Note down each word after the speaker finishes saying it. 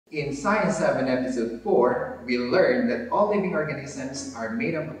In Science 7 Episode 4, we learned that all living organisms are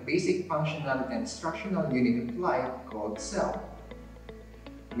made up of a basic functional and structural unit of life called cell.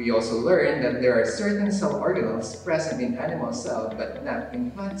 We also learned that there are certain cell organelles present in animal cell but not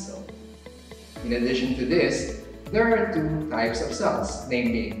in plant cell. In addition to this, there are two types of cells,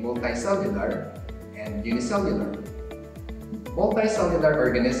 namely multicellular and unicellular. Multicellular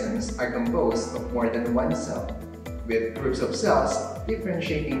organisms are composed of more than one cell, with groups of cells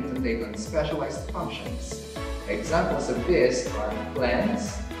differentiating to take on specialized functions. Examples of this are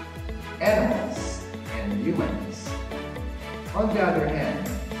plants, animals, and humans. On the other hand,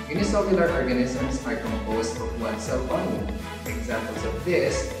 unicellular organisms are composed of one cell only. Examples of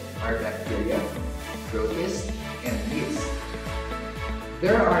this are bacteria, protists, and yeast.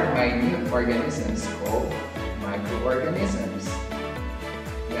 There are minute organisms called microorganisms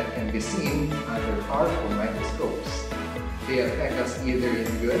that can be seen under powerful microscopes. They affect us either in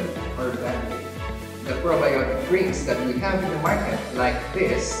good or bad way. The probiotic drinks that we have in the market, like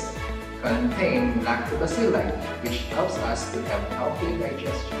this, contain lactobacilli, which helps us to have healthy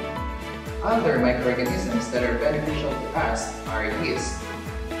digestion. Other microorganisms that are beneficial to us are yeast,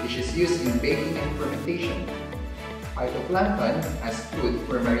 which is used in baking and fermentation, phytoplankton as food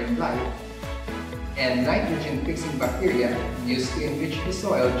for marine life, and nitrogen-fixing bacteria used to enrich the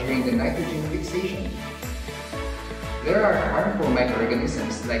soil during the nitrogen fixation. There are harmful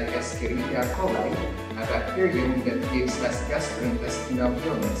microorganisms like Escherichia coli, a bacterium that gives us gastrointestinal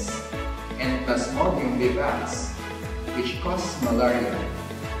illness, and Plasmodium vivax, which causes malaria.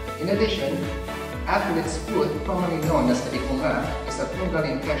 In addition, athlete's foot, commonly known as trichoma, is a fungal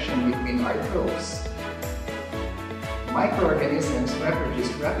infection between our toes. Microorganisms reproduce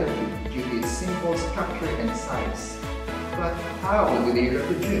rapidly due to its simple structure and size. But how do they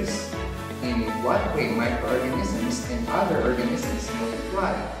reproduce? In what way microorganisms and other organisms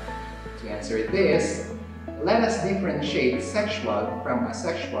multiply? To answer this, let us differentiate sexual from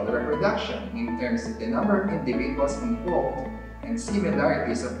asexual reproduction in terms of the number of individuals involved and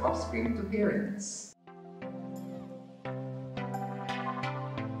similarities of offspring to parents.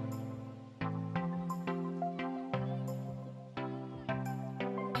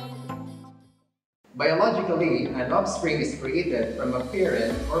 Biologically, an offspring is created from a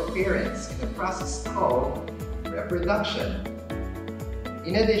parent or parents in a process called reproduction.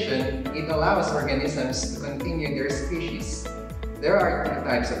 In addition, it allows organisms to continue their species. There are two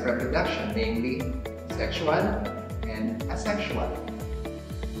types of reproduction, namely sexual and asexual.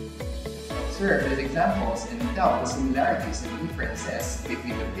 Observe these examples and tell the similarities and differences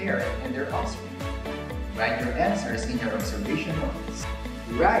between the parent and their offspring. Write your answers in your observation notes.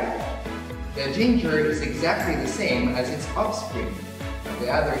 Right! The ginger is exactly the same as its offspring. On the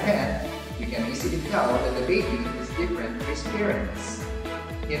other hand, we can easily tell that the baby is different from its parents.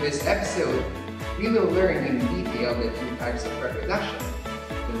 In this episode, we will learn in detail the two types of reproduction,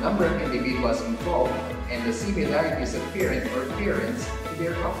 the number of individuals involved, and the similarities of parent or parents to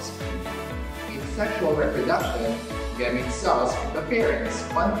their offspring. In sexual reproduction, gamete cells from the parents,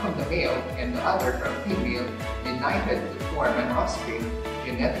 one from the male and the other from female, united to form an offspring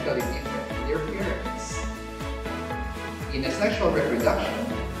genetically different to their parents. In asexual reproduction,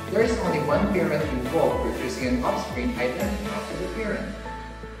 there is only one parent involved producing an offspring identical to the parent.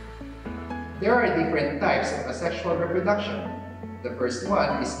 There are different types of asexual reproduction. The first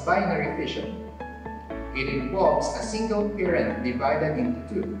one is binary fission. It involves a single parent divided into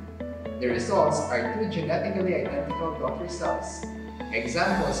two. The results are two genetically identical daughter cells.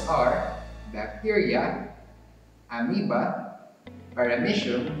 Examples are bacteria, amoeba,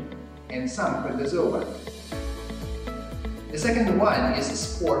 paramecium, and some protozoa. The second one is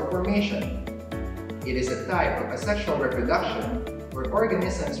spore formation. It is a type of asexual reproduction where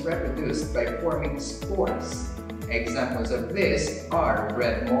organisms reproduce by forming spores. Examples of this are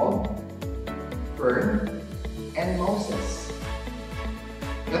red mold, fern, and mosses.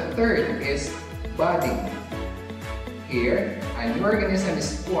 The third is budding. Here, a new organism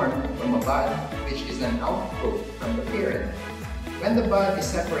is formed from a bud, which is an outgrowth from the parent. When the bud is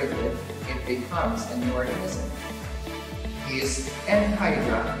separated, it becomes a new organism. Yeast and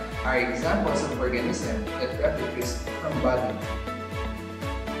hydra are examples of organisms that reproduce from budding.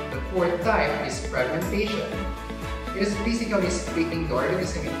 The fourth type is fragmentation. It is basically splitting the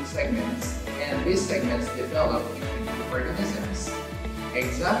organism into segments, and these segments develop into new organisms.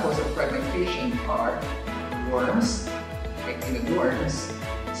 Examples of fragmentation are worms, echinoderms,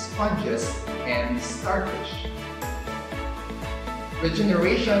 sponges, and starfish.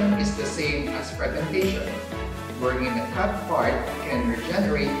 Regeneration is the same as fragmentation, wherein a cut part can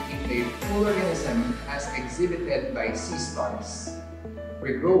regenerate into a full organism as exhibited by sea stars.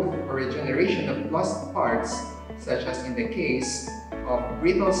 regrowth or regeneration of lost parts, such as in the case of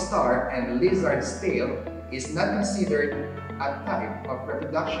brittle star and lizard's tail, is not considered a type of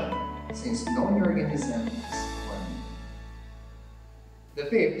reproduction, since no new organism is formed. The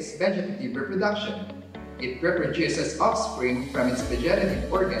fifth is vegetative reproduction. It reproduces offspring from its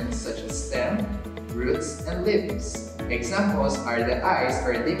vegetative organs such as stem, roots, and leaves. Examples are the eyes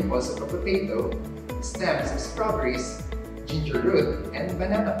or dimples of a potato, stems of strawberries, ginger root, and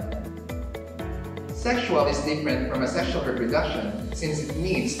banana plant. Sexual is different from asexual reproduction since it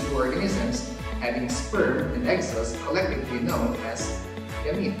needs two organisms having sperm and egg cells collectively known as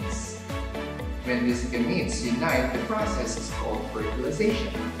gametes. When these gametes unite, the process is called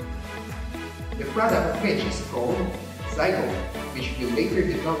fertilization. The product of which is called zygote, which will later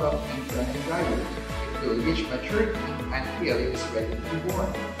develop into an embryo. It will reach maturity until it is ready to be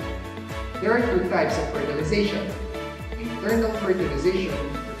born. There are two types of fertilization. Internal fertilization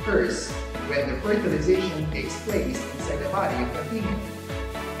occurs when the fertilization takes place inside the body of the female.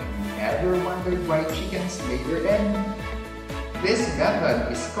 Have you ever wondered why chickens lay their egg? This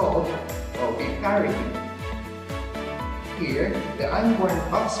method is called oviparity. Here, the unborn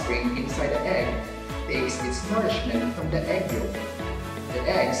offspring inside the egg takes its nourishment from the egg yolk. The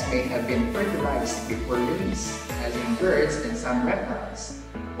eggs may have been fertilized before release, as in birds and some reptiles,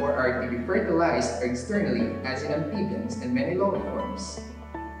 or are to be fertilized externally, as in amphibians and many lower forms.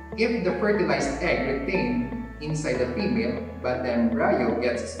 If the fertilized egg retained inside the female, but the embryo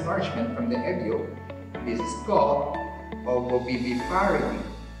gets its nourishment from the egg yolk, this is called ovoviviparity.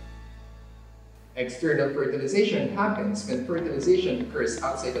 External fertilization happens when fertilization occurs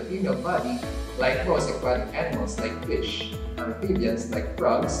outside the female body, like most aquatic animals like fish, amphibians like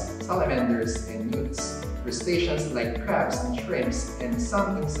frogs, salamanders, and newts, crustaceans like crabs and shrimps, and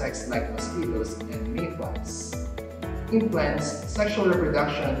some insects like mosquitoes and mayflies. In plants, sexual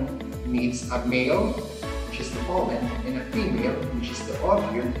reproduction needs a male, which is the pollen, and a female, which is the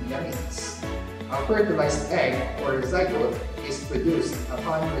ovule, gametes. A fertilized egg or zygote is produced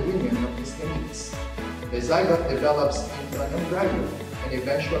upon the union of these gametes. The zygote develops into an embryo and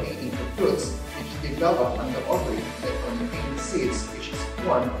eventually into fruits, which develop on the ovary that contain seeds, which is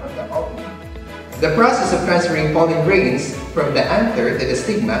formed from the ovule. The process of transferring pollen grains from the anther to the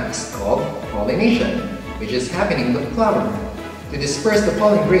stigma is called pollination, which is happening with flower. To disperse the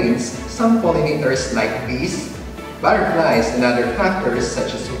pollen grains, some pollinators like bees, butterflies, and other factors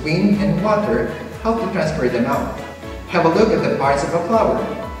such as wind and water help to transfer them out. Have a look at the parts of a flower.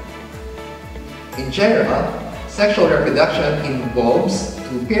 In general, sexual reproduction involves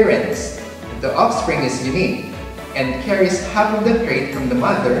two parents. The offspring is unique and carries half of the trait from the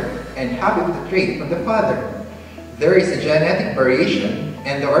mother and half of the trait from the father. There is a genetic variation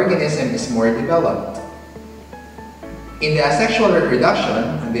and the organism is more developed. In the asexual reproduction,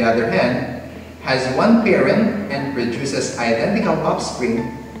 on the other hand, has one parent and produces identical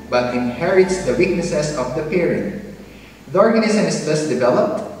offspring but inherits the weaknesses of the parent. The organism is less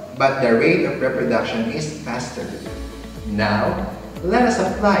developed, but the rate of reproduction is faster. Now, let us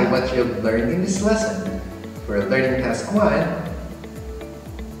apply what you have learned in this lesson. For learning task 1,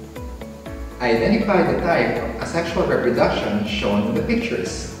 identify the type of asexual reproduction shown in the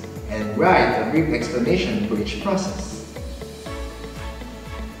pictures and write a brief explanation for each process.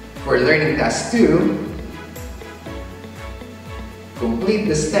 For learning task 2, complete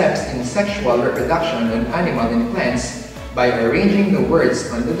the steps in sexual reproduction on animals and plants by arranging the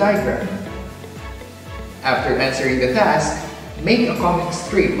words on the diagram. After answering the task, make a comic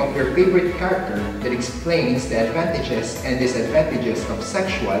strip of your favorite character that explains the advantages and disadvantages of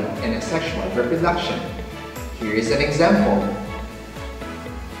sexual and asexual reproduction. Here is an example.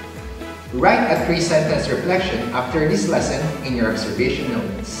 Write a 3-sentence reflection after this lesson in your observation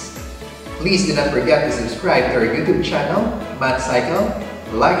notes. Please do not forget to subscribe to our YouTube channel, Math Cycle,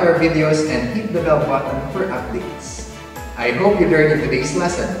 like our videos, and hit the bell button for updates. I hope you learned in today's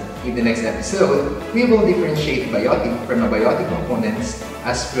lesson. In the next episode, we will differentiate biotic from abiotic components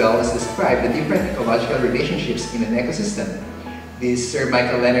as well as describe the different ecological relationships in an ecosystem. This is Sir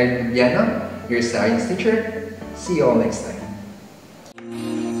Leonard, your science teacher. See you all next time.